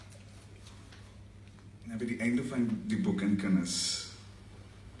En by die einde van die boek in kinders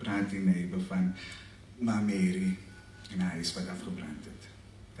praat die neighbor van Ma Mary en haar huis wat afgebrand het.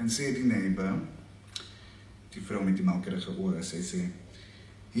 Dan sê die neighbor, die vrou met die malkerige oë, sy sê,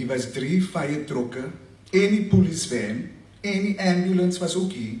 hier was 3 firetrokke, en die policevan, en die ambulance was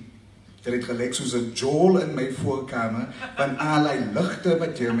ook hier. Dit het gelyk soos 'n jol in my voorkamer, van allerlei ligte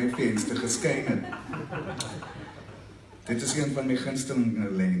wat deur my venster geskyn het. Dit is een van my gunsteling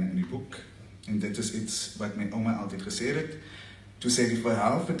lyne in die boek, en dit is iets wat my ouma altyd gesê het, toe sy die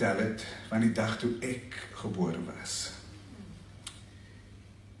verhaal vertel het, van die dag toe ek gebore was.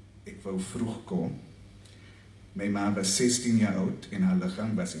 Ek wou vroeg kom. My ma was 16 jaar oud en haar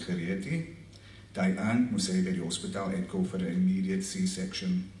liggaam was nie gereed nie. Daai aand moes sy by die hospitaal uitkom vir 'n immediate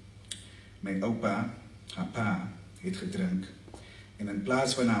C-section. My oupa, haar pa, het gedrink en in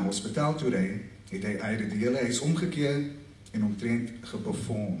plaas van na hospitaal toe ry, het hy die hele huis omgekeer en omtrent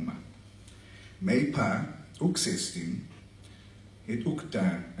geperform. My pa, ook 16, het ook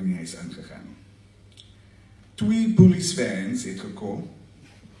daar in die huis aangegaan. 2 policevans het gekom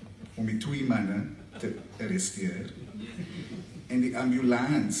om die 2 manne te arresteer. En die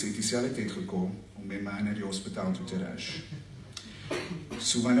ambulance het dieselfde tyd gekom om my ma na die hospitaal toe te rush.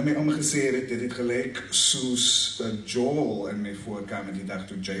 So wanneer my ouma gesê het, dit het gelyk soos 'n jol in my voorkamer die dag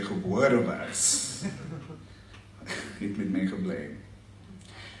toe jy gebore was. Het met my gebly.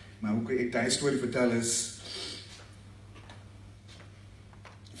 Maar hoe ek die storie vertel is,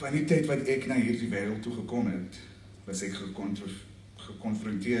 van die tyd wat ek na hierdie wêreld toe gekom het, was ek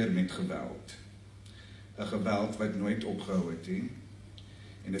gekonfronteer met geweld. 'n Geweld wat nooit opgehou het nie.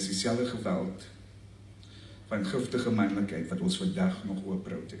 En dis dieselfde geweld van giftige manlikheid wat ons vandag nog oor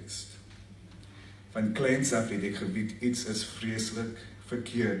protest. Van kleins af het ek geweet iets is vreeslik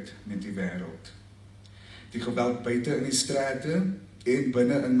verkeerd met die wêreld. Die geweld buite in die strate en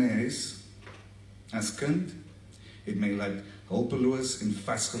binne in my huis. As kind het my laat hulpeloos en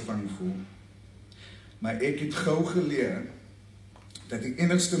vasgevang voel. Maar ek het gou geleer dat die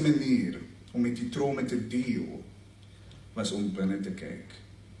enigste manier om met die trauma te deel was om binne te kyk.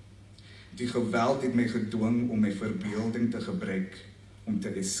 Die geweld het my gedwing om my verbeelding te gebruik om te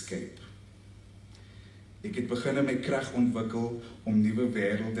escape. Ek het begin my krag ontwikkel om nuwe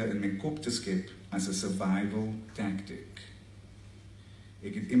wêrelde in my kop te skep as 'n survival tactic.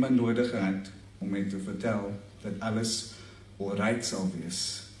 Ek het iemand nodig gehad om my te vertel dat alles alright sal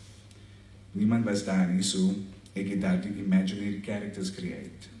wees. Niemand was daar nie, so ek het daar die imaginary characters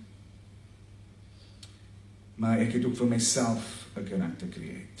create. Maar ek het ook vir myself 'n karakter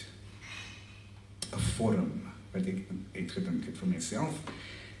create. 'n vorm wat ek uitgedink het vir myself.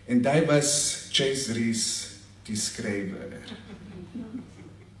 En dit was Chase Reese, die skrywer.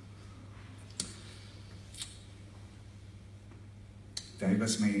 Dit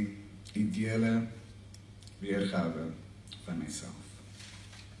was my ideale weergawe van myself.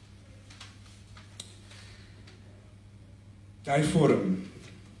 Die vorm,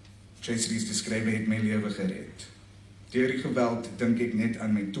 Chase Reese die skrywer, het my lewe gered. Deur die geweld dink ek net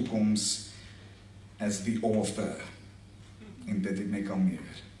aan my toekoms as die author. En dit het my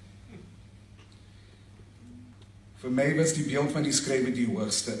kalmeer. Vir my was die beeld van die skrywer die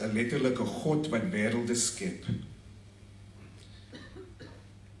hoogste, 'n letterlike God wat wêrelde skep.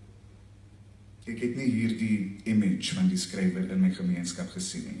 Ek het nie hier die image van die skrywer in my gemeenskap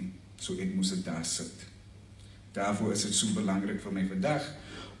gesien nie, so ek moes dit daar sit. Daarvoor is dit so belangrik vir my vandag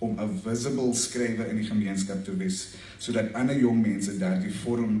om 'n visible skrywer in die gemeenskap te wees, sodat ander jong mense daar die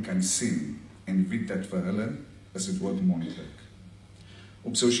vorm kan sien en weet dat vir hulle is dit ook moontlik.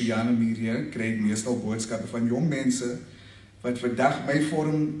 Op sosiale media kry ek meestal boodskappe van jong mense wat vandag my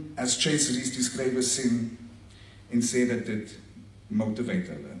vorm as Chase Reese die skrywer sien en sê dat dit motiveer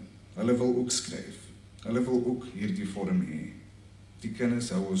hulle. Hulle wil ook skryf. Hulle wil ook hierdie vorm hê. Die kinders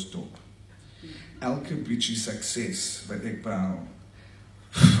hou ons dop. Elke bietjie sukses wat ek behaal,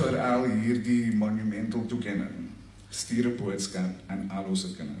 veral hierdie monumental toekenning, stuur 'n boodskap aan al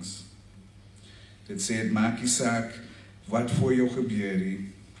ons kinders. Dit sê, het maak nie saak wat voor jou gebeur nie.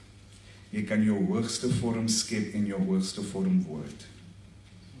 Jy kan jou hoogste vorm skep en jou hoogste vorm word.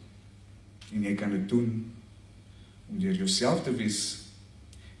 En jy kan dit doen om deur jouself te wees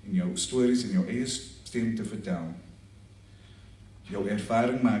en jou stories en jou eie stem te vertel. Jou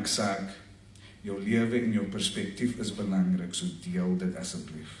ervaring maak saak, jou lewe en jou perspektief is belangrik, so deel dit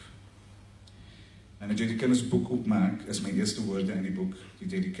asseblief. En as jy die kindersboek opmaak, is my eerste woorde in die boek, die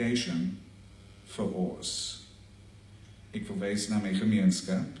dedication vir ons. Ek verwys na my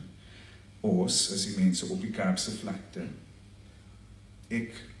gemeenskap. Ons is die mense op die Kaapse vlakte.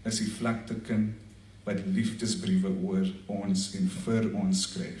 Ek is die vlaktekind wat liefdesbriewe oor ons en vir ons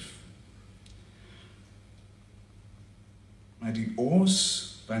skryf. Maar die oos,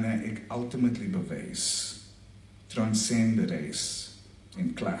 wanneer ek ultimately bewys, transcend the race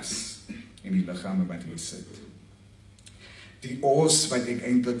en klas en die liggame wat hier sit. Die oos wat ek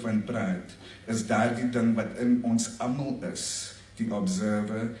eintlik van praat, is daardie ding wat in ons almal is, die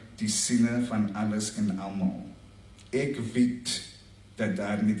observer, die siene van alles en almal. Ek weet dat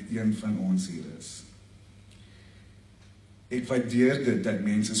daar niet een van ons hier is. Ek waardeer dit dat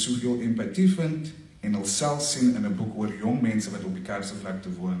mense soveel empathie vind en alself sien in 'n boek oor jong mense wat op die Kaapse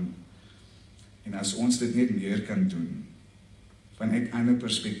vlakte woon. En as ons dit net meer kan doen, vanuit ander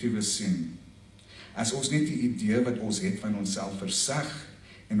perspektiewe sien, as ons net die idee wat ons het van onsself versag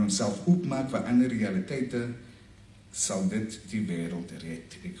en onsself oopmaak vir ander realiteite, sal dit die wêreld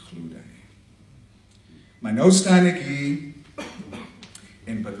red, ek glo dit. Maar nou staan ek hier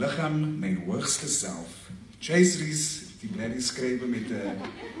en belichaam my hoogste self. Chase Rees, die blerrie skrywe met 'n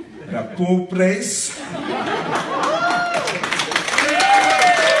rapportprys.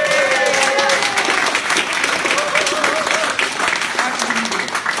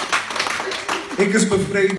 Ek is bevry